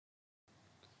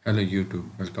Hello YouTube,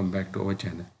 welcome back to our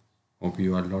channel. Hope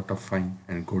you are a lot of fun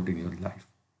and good in your life.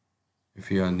 If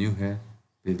you are new here,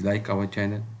 please like our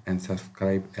channel and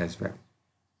subscribe as well.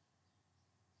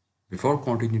 Before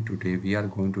continuing today, we are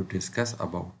going to discuss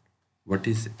about what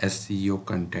is SEO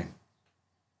content,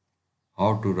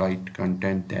 how to write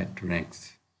content that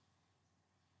ranks.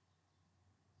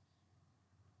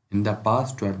 In the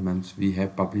past 12 months, we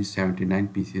have published 79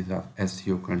 pieces of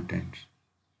SEO content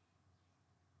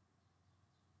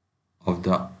of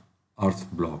the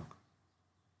Earth blog.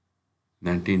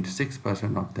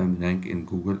 96% of them rank in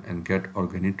Google and get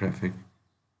organic traffic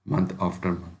month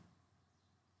after month.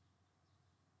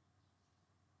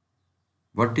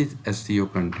 What is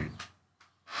SEO content?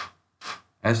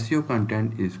 SEO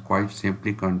content is quite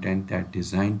simply content that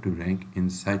designed to rank in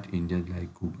search engines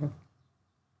like Google.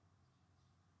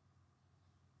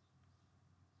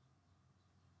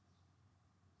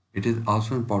 It is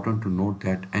also important to note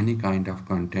that any kind of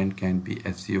content can be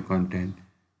SEO content,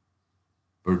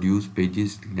 produce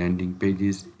pages, landing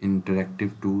pages,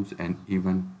 interactive tools, and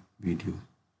even videos.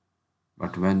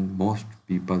 But when most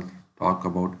people talk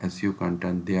about SEO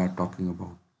content, they are talking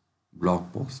about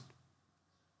blog posts.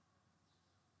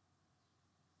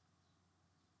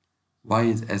 Why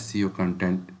is SEO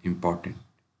content important?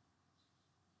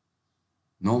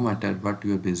 No matter what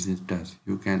your business does,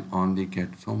 you can only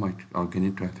get so much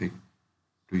organic traffic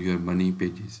to your money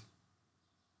pages.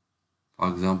 For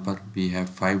example, we have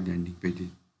 5 landing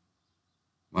pages,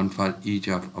 one for each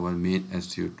of our main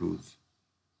SEO tools.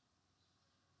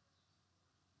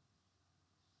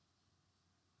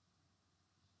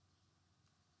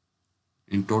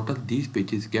 In total, these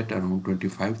pages get around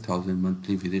 25,000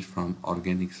 monthly visits from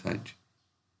organic search,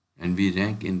 and we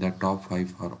rank in the top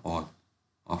 5 for all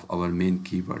of our main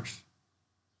keywords.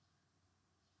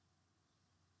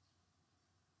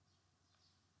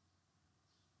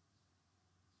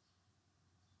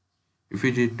 If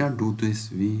we did not do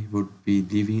this, we would be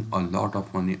leaving a lot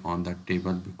of money on the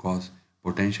table because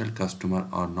potential customers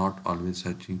are not always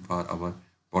searching for our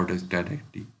products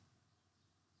directly.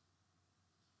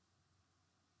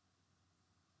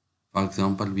 For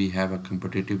example, we have a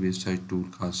competitive research tool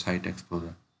called Site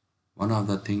Explorer. One of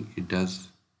the things it does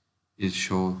is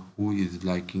show who is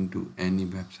liking to any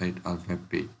website or web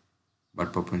page.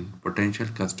 But potential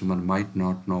customer might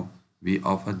not know we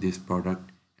offer this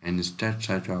product and instead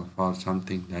search for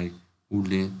something like who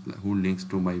links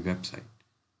to my website.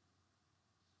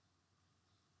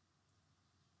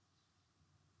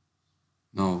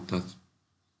 Now, thus,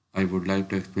 I would like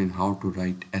to explain how to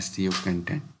write SEO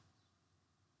content.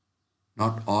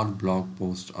 Not all blog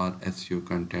posts are SEO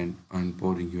content, and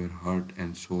pouring your heart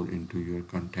and soul into your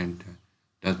content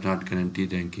does not guarantee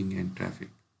ranking and traffic.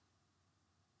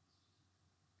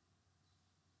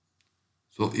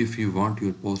 So if you want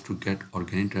your post to get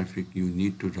organic traffic, you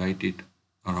need to write it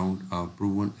around a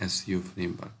proven SEO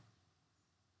framework.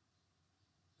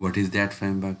 What is that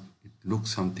framework? It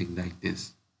looks something like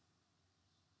this.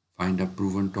 Find a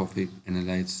proven topic,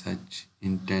 analyze search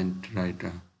intent, write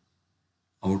a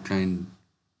outline,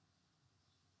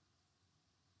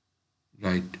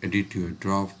 write, edit your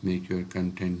draft, make your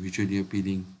content visually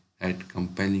appealing, write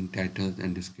compelling titles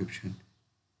and description,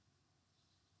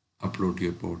 upload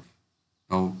your post.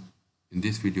 Now, in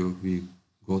this video, we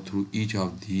go through each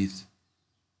of these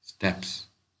steps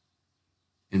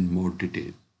in more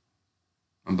detail.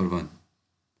 Number one,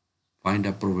 find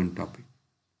a proven topic.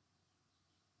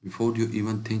 Before you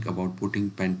even think about putting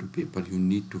pen to paper, you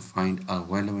need to find a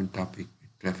relevant topic with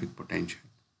traffic potential.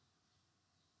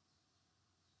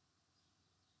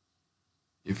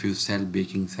 If you sell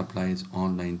baking supplies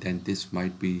online, then this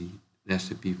might be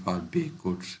recipe for baked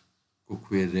goods,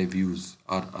 cookware reviews,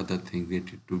 or other things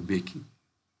related to baking.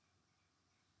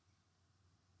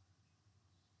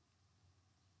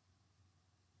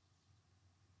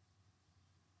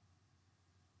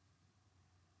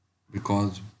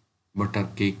 Because butter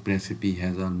cake recipe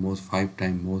has almost 5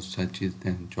 times more searches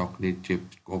than chocolate chip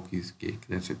cookies cake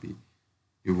recipe,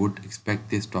 you would expect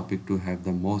this topic to have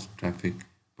the most traffic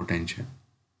potential.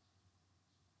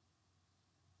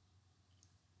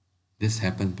 This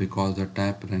happens because the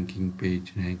top ranking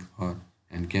page rank for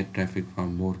and get traffic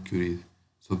from more queries.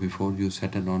 So before you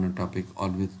settle on a topic,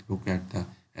 always look at the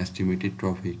estimated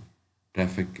traffic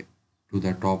to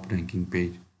the top ranking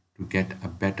page to get a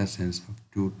better sense of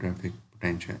true traffic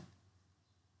potential.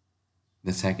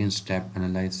 The second step,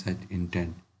 analyze search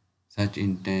intent. Search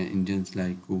intent engines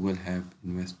like Google have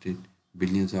invested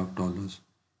billions of dollars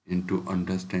into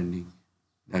understanding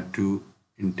the true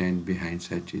intent behind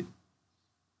searches.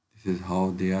 This is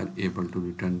how they are able to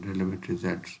return relevant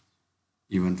results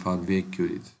even for vague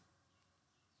queries.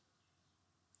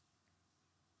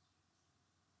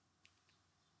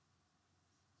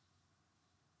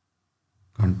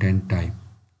 content type,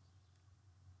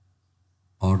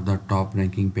 or the top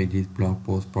ranking pages, blog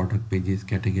posts, product pages,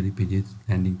 category pages,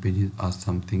 landing pages, or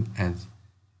something else.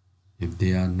 If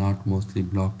they are not mostly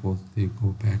blog posts, they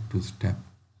go back to step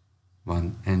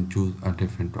 1 and choose a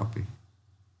different topic.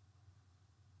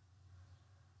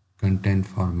 Content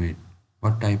format.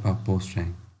 What type of post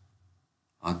rank?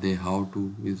 Are they how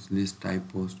to is list type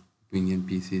post, opinion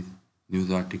pieces,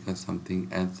 news articles, something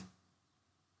else?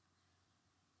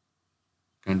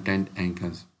 Content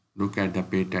anchors. Look at the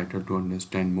page title to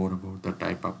understand more about the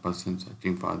type of person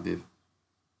searching for this.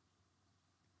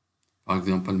 For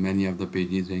example, many of the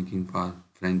pages ranking for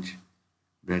French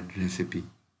bread recipe,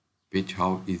 which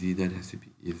how easy the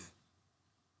recipe is.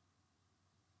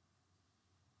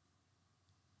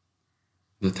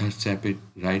 The third step is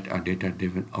write a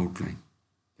data-driven outline.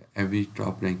 The average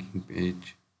top ranking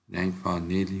page ranks for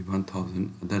nearly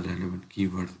 1000 other relevant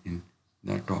keywords in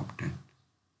the top 10.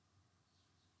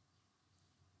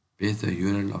 Paste the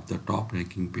URL of the top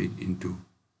ranking page into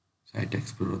Site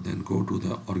Explorer, then go to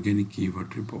the organic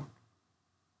keyword report.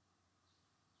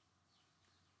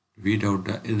 Weed out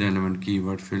the irrelevant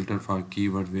keyword, filter for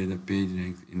keywords where the page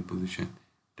ranks in position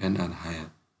 10 or higher.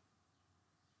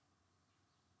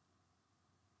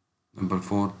 Number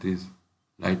 4 is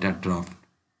write a draft.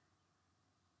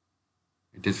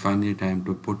 It is finally time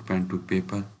to put pen to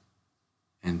paper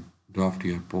and draft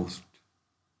your post,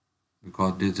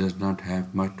 because this does not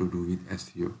have much to do with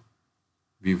SEO.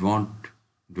 We won't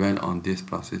dwell on this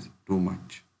process too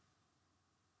much.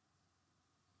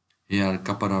 Here are a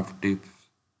couple of tips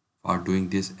for doing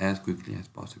this as quickly as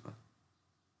possible.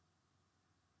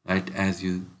 Write as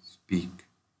you speak.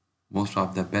 Most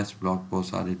of the best blog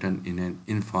posts are written in an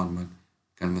informal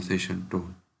conversation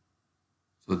tone,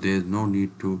 so there is no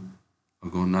need to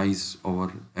agonize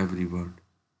over every word.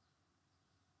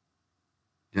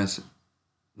 Just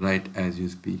write as you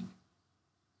speak.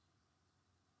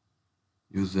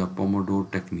 Use the Pomodoro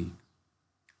technique.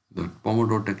 The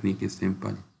Pomodoro technique is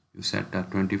simple. You set a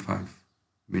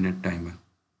 25-minute timer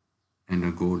and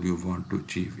a goal you want to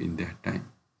achieve in that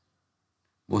time.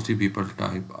 Mostly people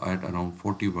type at around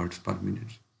 40 words per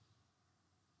minute.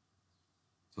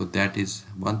 So that is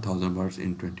 1000 words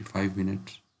in 25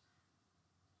 minutes.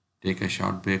 Take a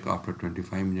short break after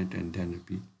 25 minutes and then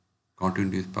repeat.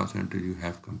 Continue this process until you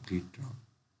have complete draft.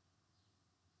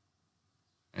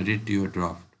 Edit your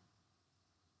draft.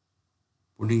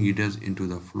 Putting readers into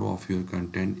the flow of your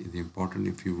content is important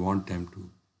if you want them to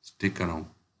stick around,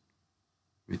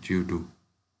 which you do.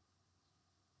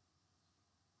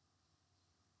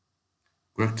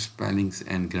 Correct spellings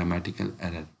and grammatical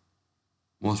error.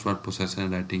 Most word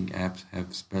processor writing apps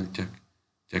have spell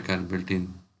checker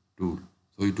built-in tool,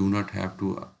 so you do not have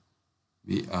to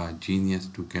be a genius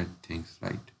to get things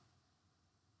right.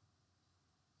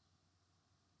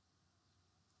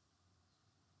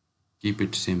 Keep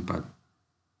it simple.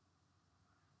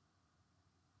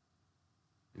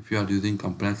 If you are using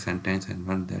complex sentence and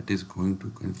one that is going to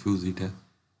confuse reader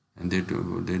and they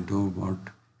don't want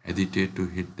hesitate to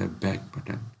hit the back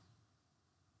button.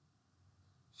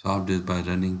 Solve this by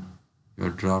running your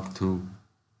draft through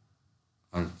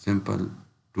a simple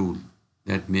tool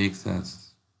that makes a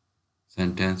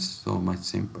sentence so much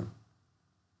simple.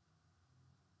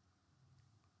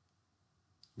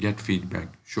 Get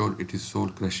feedback. Sure, it is soul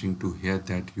crushing to hear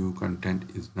that your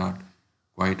content is not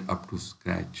quite up to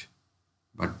scratch,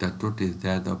 but the truth is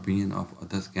that the opinion of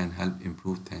others can help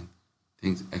improve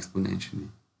things exponentially.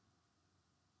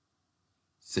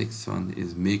 Sixth one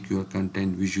is make your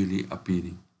content visually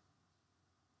appealing.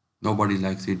 Nobody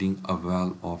likes reading a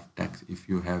wall of text. If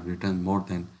you have written more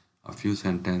than a few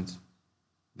sentences,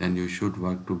 then you should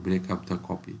work to break up the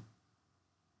copy.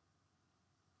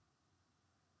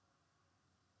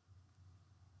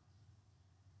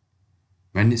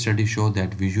 Many studies show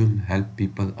that visual help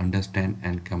people understand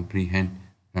and comprehend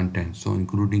content, so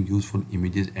including useful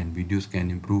images and videos can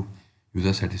improve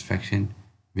user satisfaction,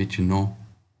 which know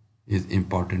is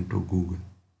important to Google.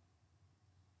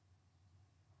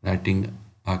 Writing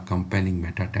a compelling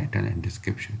meta title and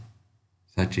description.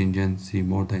 Search engines see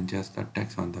more than just the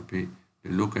text on the page. They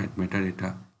look at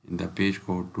metadata in the page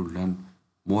code to learn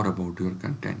more about your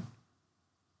content.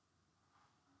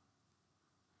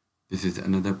 This is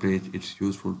another page. It's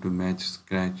useful to match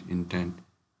scratch intent.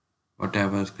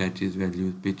 Whatever scratches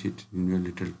values, pitch it in your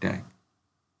little tag.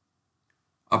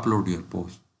 Upload your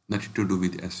post. Nothing to do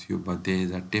with SEO, but there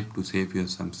is a tip to save you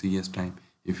some serious time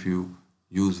if you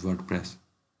use WordPress.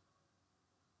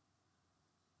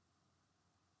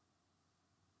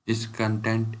 Is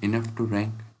content enough to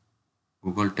rank?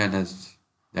 Google tells us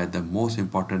that the most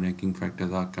important ranking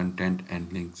factors are content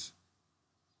and links.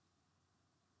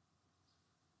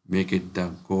 Make it the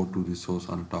go-to resource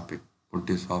on a topic. Put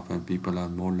this off and people are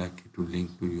more likely to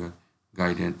link to your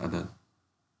guide and other.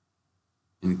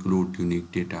 Include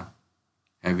unique data.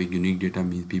 Having unique data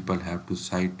means people have to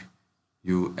cite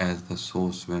you as the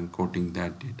source when quoting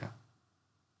that data.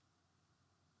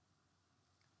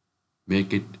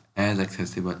 Make it as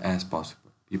accessible as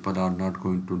possible. People are not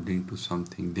going to link to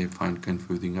something they find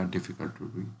confusing or difficult to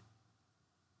read.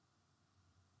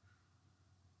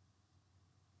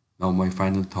 Now, my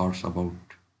final thoughts about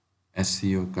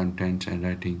SEO content and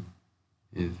writing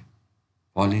is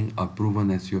following a proven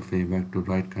SEO framework to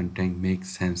write content makes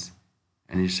sense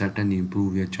and it certainly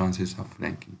improves your chances of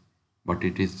ranking. But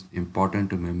it is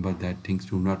important to remember that things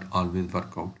do not always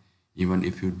work out, even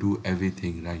if you do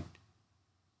everything right.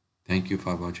 Thank you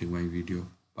for watching my video.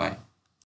 Bye.